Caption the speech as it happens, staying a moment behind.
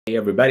Hey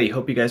everybody,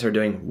 hope you guys are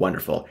doing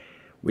wonderful.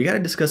 We got to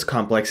discuss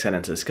complex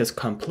sentences because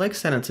complex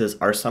sentences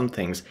are some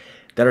things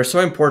that are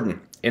so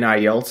important in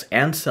Ielts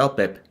and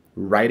Celpip,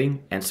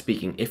 writing and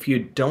speaking. If you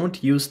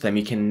don't use them,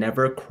 you can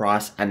never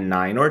cross a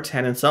 9 or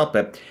 10 in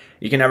Celpip.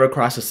 You can never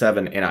cross a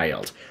 7 in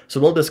Ielts.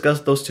 So we'll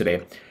discuss those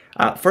today.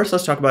 First,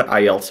 let's talk about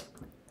Ielts.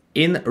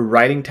 In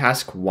writing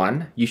task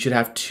 1, you should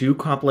have 2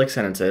 complex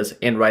sentences.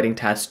 In writing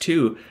task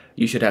 2,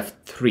 you should have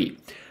 3.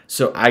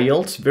 So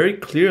Ielts very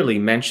clearly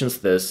mentions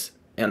this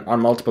and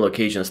on multiple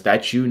occasions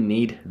that you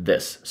need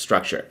this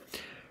structure.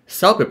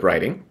 Celpip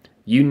writing,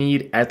 you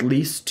need at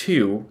least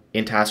 2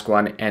 in task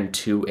 1 and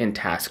 2 in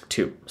task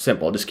 2.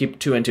 Simple, just keep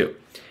 2 and 2.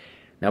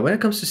 Now when it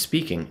comes to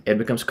speaking, it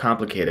becomes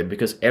complicated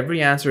because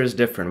every answer is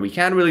different. We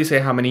can't really say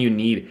how many you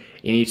need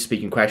in each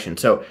speaking question.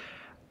 So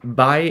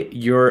by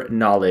your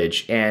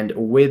knowledge and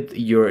with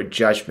your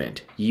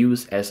judgment,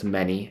 use as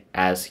many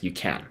as you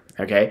can,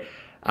 okay?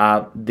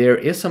 There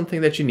is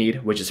something that you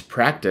need, which is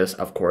practice,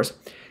 of course,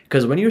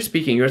 because when you're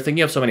speaking, you're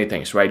thinking of so many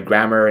things, right?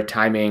 Grammar,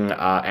 timing,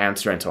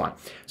 answer, and so on.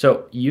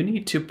 So you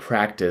need to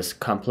practice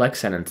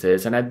complex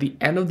sentences. And at the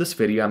end of this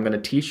video, I'm going to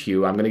teach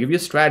you, I'm going to give you a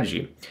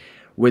strategy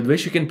with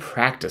which you can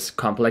practice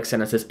complex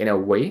sentences in a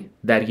way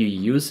that you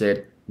use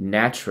it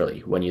naturally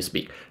when you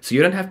speak. So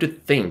you don't have to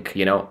think,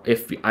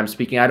 if I'm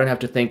speaking, I don't have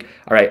to think,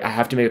 all right, I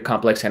have to make a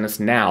complex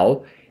sentence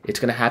now. It's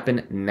going to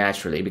happen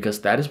naturally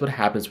because that is what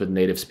happens with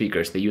native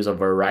speakers. They use a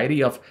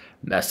variety of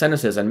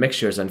sentences and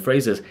mixtures and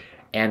phrases,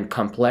 and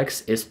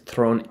complex is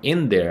thrown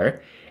in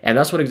there. And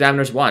that's what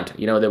examiners want.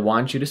 They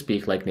want you to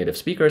speak like native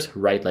speakers,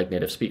 write like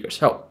native speakers.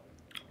 So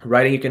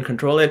writing, you can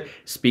control it.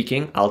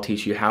 Speaking, I'll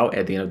teach you how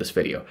at the end of this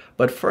video.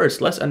 But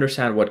first, let's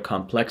understand what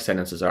complex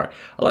sentences are.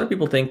 A lot of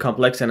people think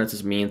complex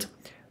sentences means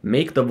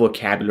make the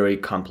vocabulary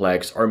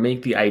complex or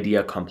make the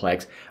idea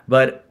complex.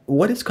 But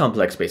what is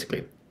complex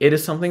basically? It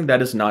is something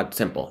that is not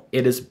simple.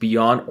 It is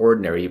beyond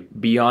ordinary,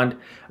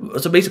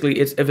 so basically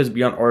if it's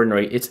beyond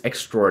ordinary, it's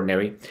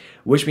extraordinary,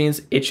 which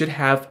means it should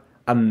have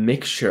a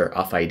mixture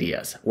of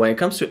ideas. When it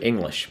comes to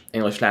English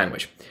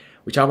language,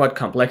 we talk about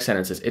complex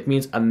sentences. It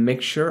means a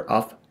mixture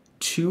of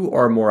 2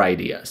 or more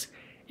ideas.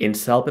 In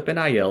Celpip and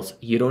Ielts,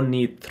 you don't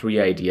need 3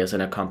 ideas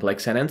in a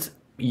complex sentence.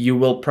 You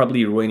will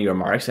probably ruin your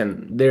marks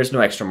and there's no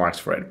extra marks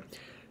for it.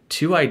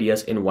 2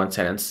 ideas in one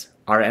sentence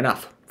are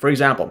enough. For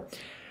example,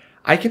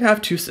 I can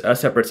have 2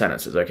 separate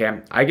sentences, okay?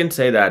 I can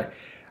say that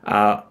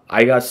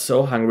I got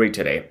so hungry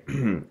today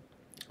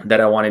that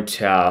I wanted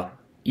to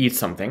eat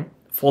something,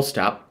 full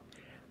stop.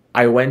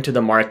 I went to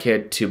the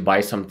market to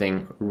buy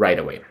something right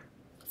away,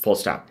 full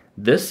stop.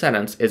 This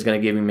sentence is going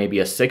to give me maybe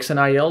a 6 in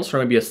Ielts or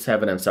maybe a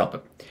 7 in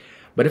Celpip.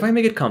 But if I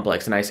make it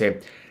complex and I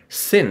say,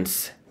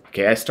 since,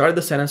 okay, I started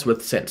the sentence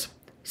with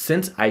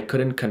since I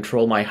couldn't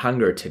control my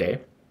hunger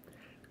today,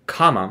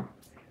 comma,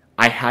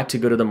 I had to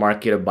go to the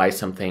market to buy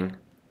something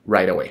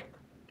right away.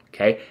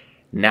 Okay,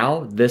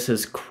 now this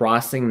is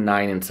crossing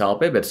 9 in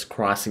Celpip, it's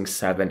crossing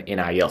 7 in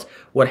Ielts.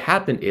 What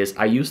happened is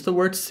I used the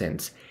word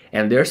since,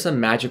 and there's some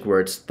magic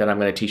words that I'm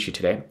going to teach you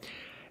today.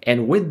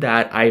 And with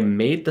that, I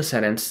made the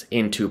sentence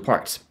in 2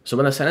 parts. So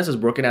when a sentence is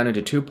broken down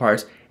into 2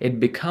 parts, it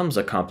becomes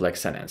a complex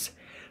sentence.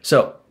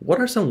 So what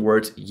are some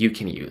words you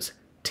can use?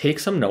 Take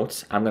some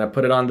notes. I'm going to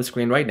put it on the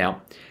screen right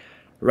now.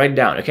 Write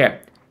down, okay,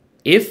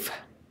 if,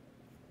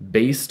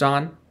 based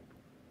on,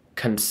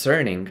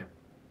 concerning,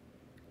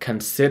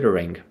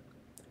 considering,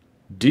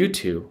 due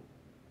to,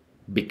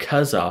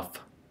 because of,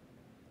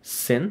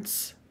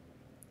 since,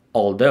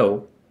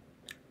 although,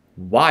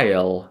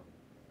 while,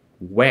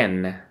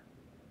 when,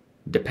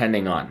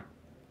 depending on.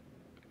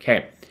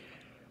 Okay,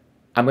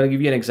 I'm going to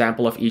give you an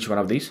example of each one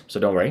of these, so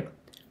don't worry.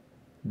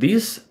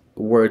 These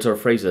words or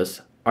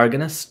phrases are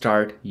going to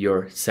start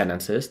your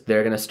sentences.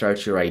 They're going to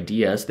start your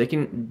ideas. They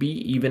can be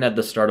even at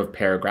the start of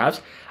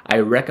paragraphs. I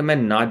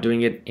recommend not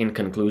doing it in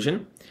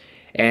conclusion.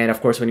 And of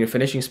course, when you're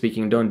finishing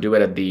speaking, don't do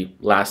it at the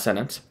last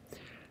sentence.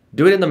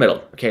 Do it in the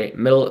middle, okay?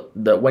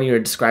 When you're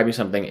describing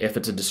something, if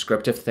it's a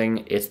descriptive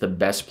thing, it's the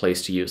best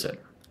place to use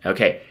it,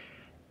 okay?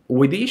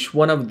 With each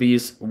one of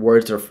these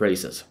words or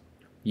phrases,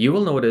 you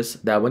will notice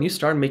that when you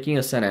start making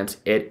a sentence,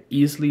 it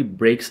easily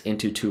breaks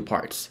into 2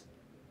 parts,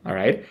 all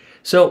right?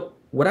 So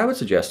what I would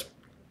suggest,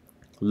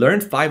 learn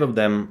 5 of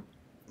them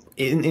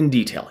in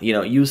detail,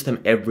 use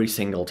them every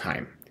single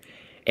time.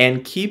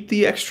 And keep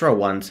the extra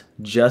ones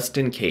just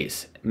in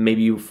case.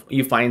 Maybe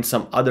you find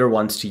some other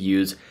ones to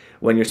use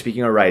when you're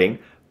speaking or writing.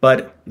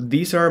 But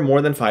these are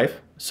more than 5.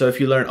 So if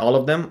you learn all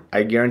of them,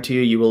 I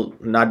guarantee you will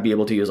not be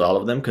able to use all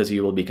of them because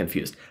you will be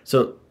confused.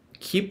 So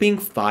keeping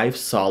 5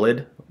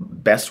 solid,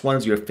 best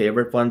ones, your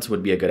favorite ones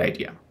would be a good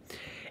idea.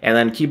 And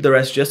then keep the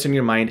rest just in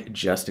your mind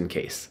just in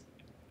case.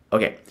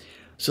 Okay,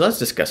 so let's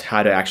discuss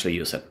how to actually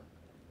use it.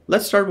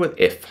 Let's start with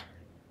if,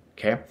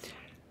 okay?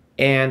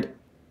 And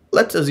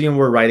let's assume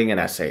we're writing an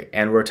essay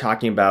and we're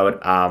talking about,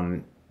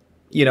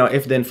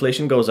 if the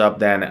inflation goes up,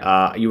 then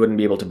you wouldn't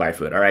be able to buy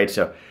food, all right?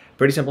 So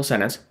pretty simple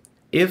sentence.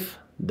 If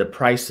the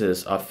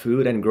prices of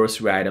food and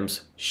grocery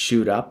items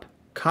shoot up,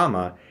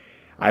 comma,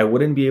 I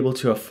wouldn't be able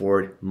to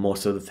afford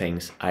most of the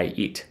things I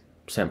eat.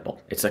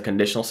 Simple. It's a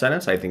conditional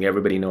sentence. I think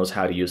everybody knows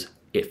how to use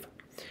if.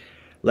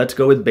 Let's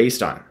go with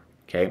based on,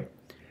 okay?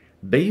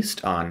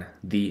 Based on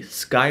the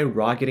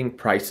skyrocketing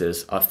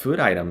prices of food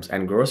items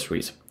and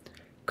groceries,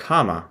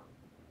 comma,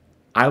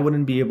 I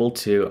wouldn't be able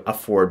to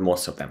afford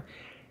most of them.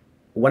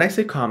 When I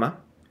say comma,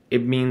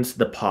 it means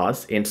the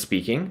pause in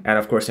speaking, and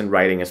of course in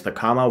writing is the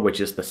comma, which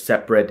is the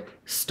separate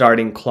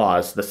starting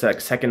clause. The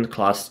second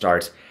clause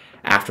starts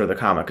after the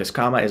comma, because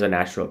comma is a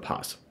natural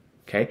pause,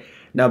 okay?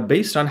 Now,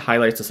 based on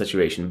highlights the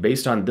situation.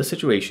 Based on this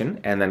situation,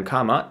 and then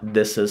comma,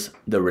 this is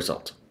the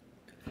result.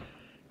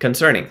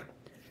 Concerning.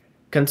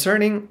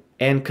 Concerning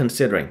and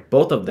considering,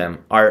 both of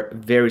them are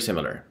very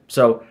similar.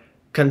 So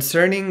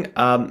concerning,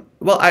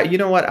 you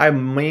know what? I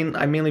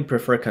mainly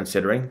prefer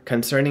considering.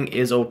 Concerning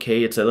is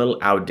okay. It's a little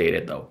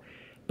outdated though,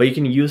 but you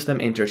can use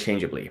them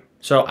interchangeably.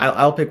 So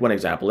I'll pick one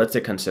example. Let's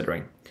say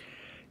considering.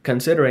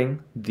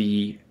 Considering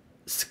the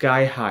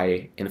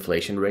sky-high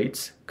inflation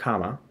rates,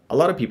 comma, a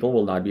lot of people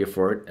will not be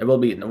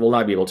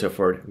able to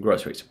afford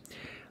groceries.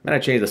 I'm gonna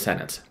change the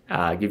sentence.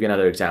 Give you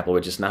another example,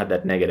 which is not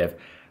that negative.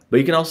 But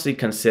you can also see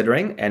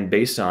considering and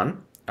based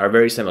on are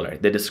very similar.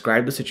 They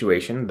describe the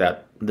situation,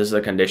 that this is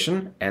a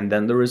condition, and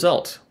then the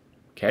result,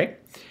 okay?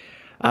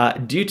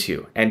 Due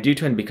to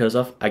and because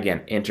of,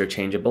 again,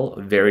 interchangeable,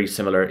 very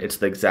similar. It's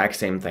the exact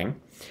same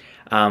thing.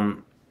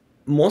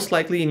 Most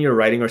likely in your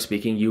writing or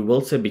speaking, you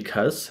will say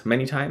because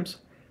many times.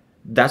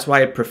 That's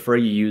why I prefer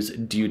you use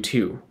due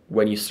to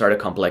when you start a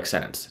complex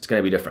sentence. It's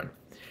gonna be different.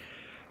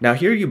 Now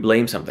here you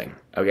blame something,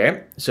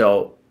 okay?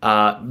 So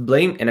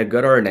blame in a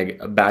good or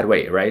a bad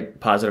way, right?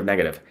 Positive,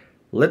 negative.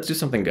 Let's do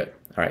something good,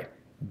 all right?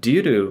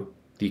 Due to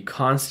the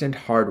constant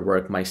hard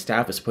work my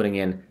staff is putting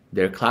in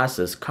their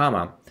classes,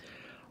 comma,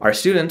 our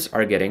students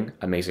are getting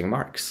amazing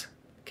marks.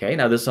 Okay,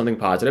 now this is something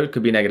positive. It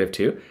could be negative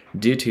too.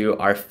 Due to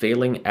our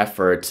failing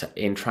efforts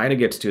in trying to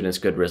get students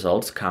good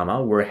results,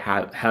 comma, we're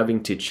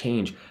having to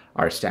change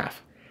our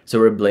staff. So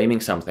we're blaming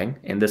something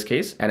in this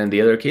case, and in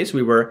the other case,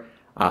 we were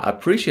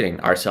appreciating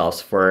ourselves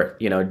for,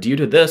 due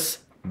to this,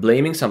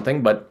 blaming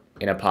something, but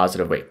in a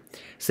positive way,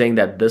 saying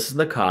that this is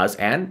the cause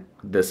and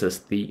this is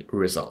the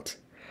result.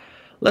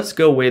 Let's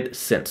go with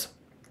since.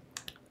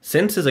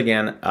 Since is,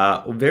 again,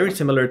 very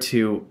similar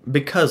to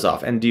because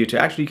of and due to.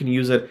 Actually, you can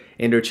use it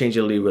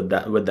interchangeably with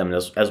them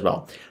as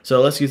well.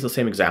 So let's use the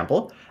same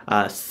example.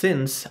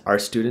 Since our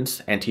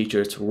students and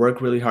teachers work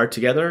really hard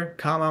together,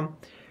 comma,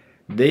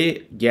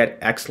 they get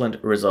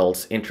excellent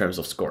results in terms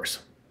of scores.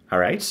 All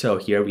right, so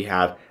here we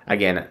have,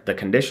 again, the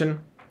condition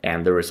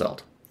and the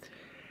result.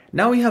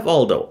 Now we have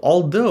although.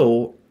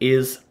 Although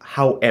is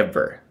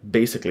however.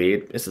 Basically,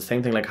 it's the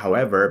same thing like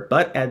however,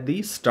 but at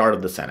the start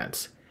of the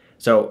sentence.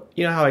 So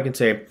you know how I can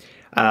say,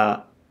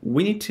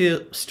 we need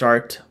to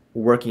start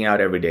working out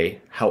every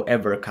day.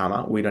 However,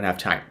 comma, we don't have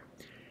time.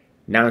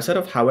 Now instead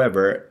of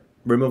however,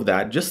 remove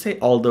that. Just say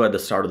although at the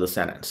start of the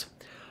sentence.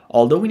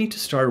 Although we need to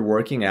start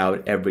working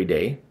out every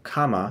day,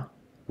 comma,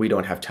 we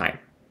don't have time.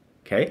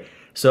 Okay,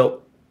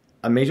 so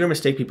a major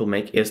mistake people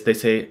make is they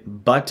say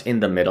but in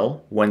the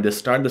middle when they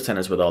start the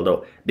sentence with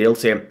although. They'll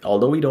say,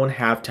 although we don't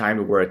have time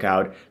to work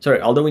out,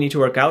 although we need to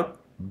work out,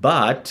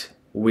 but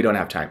we don't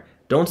have time.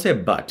 Don't say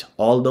but.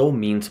 Although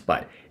means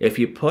but. If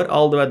you put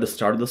although at the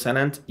start of the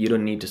sentence, you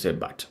don't need to say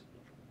but.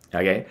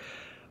 Okay?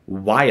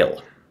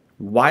 While.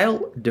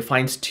 While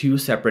defines two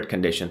separate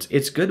conditions.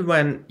 It's good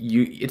when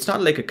it's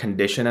not like a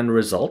condition and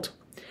result.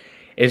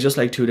 It's just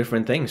like two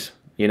different things.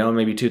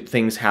 Maybe two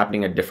things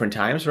happening at different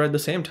times or at the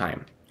same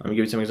time. Let me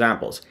give you some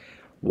examples.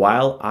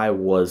 While I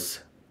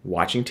was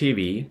watching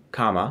TV,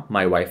 comma,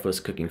 my wife was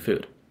cooking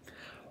food.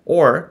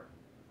 Or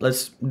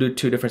let's do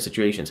two different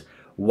situations.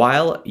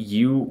 While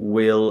you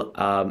will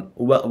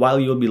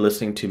be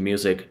listening to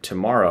music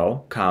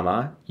tomorrow,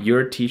 comma,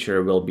 your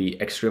teacher will be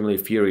extremely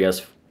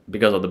furious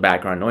because of the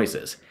background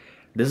noises.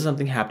 This is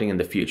something happening in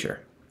the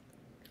future.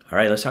 All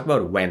right, let's talk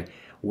about when.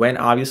 When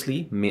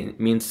obviously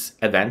means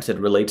events. It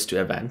relates to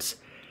events.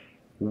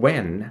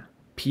 When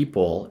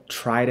people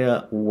try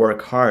to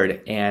work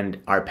hard and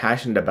are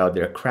passionate about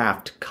their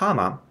craft,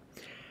 comma,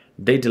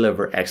 they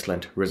deliver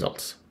excellent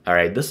results. All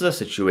right, this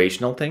is a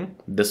situational thing.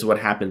 This is what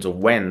happens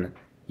when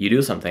you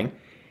do something.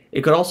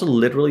 It could also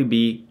literally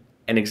be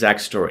an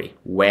exact story.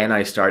 When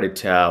I started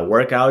to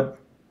work out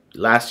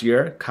last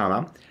year,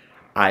 comma,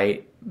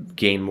 I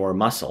gained more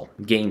muscle,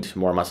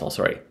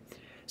 sorry.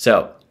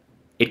 So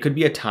it could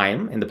be a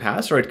time in the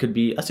past, or it could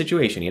be a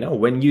situation.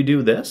 When you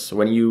do this,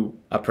 when you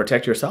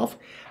protect yourself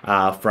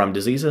from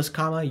diseases,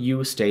 comma,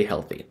 you stay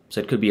healthy.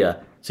 So it could be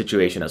a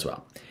situation as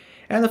well.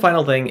 And the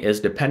final thing is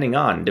depending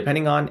on.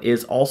 Depending on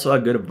is also a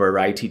good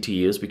variety to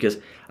use because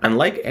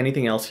unlike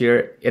anything else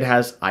here, it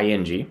has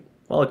ing.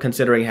 Well,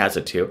 considering has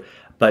it too.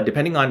 But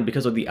depending on,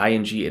 because of the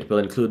ing, it will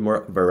include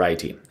more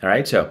variety. All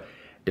right, so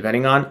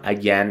depending on,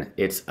 again,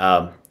 it's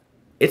a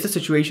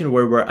situation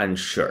where we're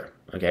unsure,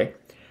 okay?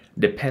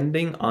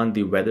 Depending on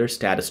the weather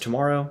status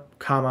tomorrow,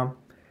 comma,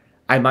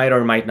 I might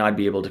or might not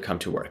be able to come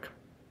to work.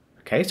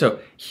 Okay, so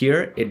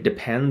here it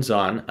depends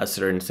on a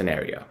certain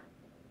scenario.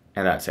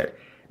 And that's it.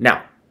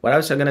 Now, what I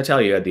was going to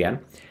tell you at the end,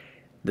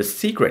 The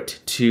secret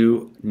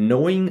to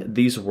knowing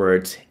these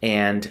words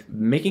and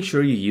making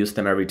sure you use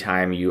them every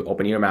time you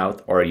open your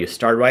mouth or you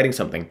start writing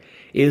something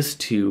is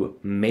to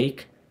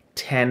make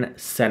 10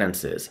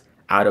 sentences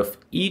out of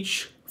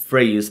each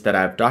phrase that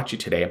I've taught you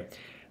today,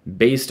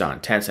 based on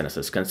 10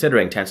 sentences,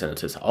 considering 10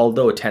 sentences,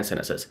 although 10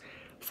 sentences,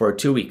 for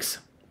 2 weeks.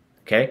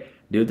 Okay?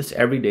 Do this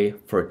every day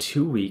for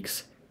 2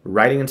 weeks,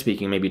 writing and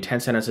speaking, maybe 10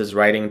 sentences,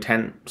 writing,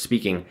 10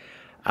 speaking.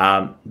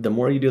 The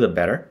more you do, the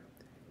better.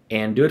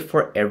 And do it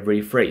for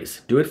every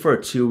phrase. Do it for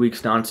 2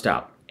 weeks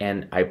nonstop.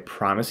 And I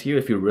promise you,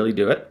 if you really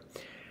do it,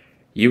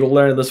 you will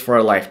learn this for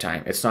a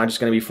lifetime. It's not just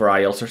going to be for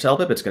Ielts or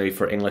Celpip. It's going to be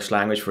for English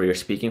language, for your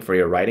speaking, for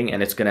your writing.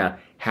 And it's going to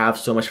have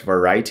so much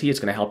variety. It's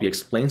going to help you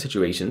explain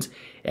situations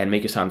and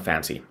make you sound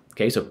fancy.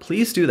 Okay, so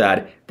please do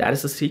that. That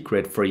is the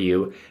secret for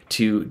you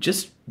to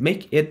just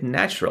make it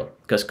natural,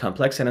 because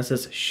complex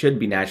sentences should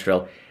be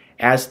natural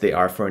as they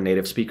are for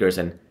native speakers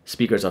and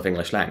speakers of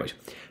English language.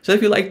 So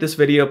if you like this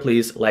video,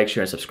 please like,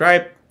 share, and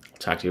subscribe.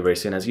 Talk to you very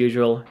soon as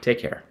usual. Take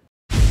care.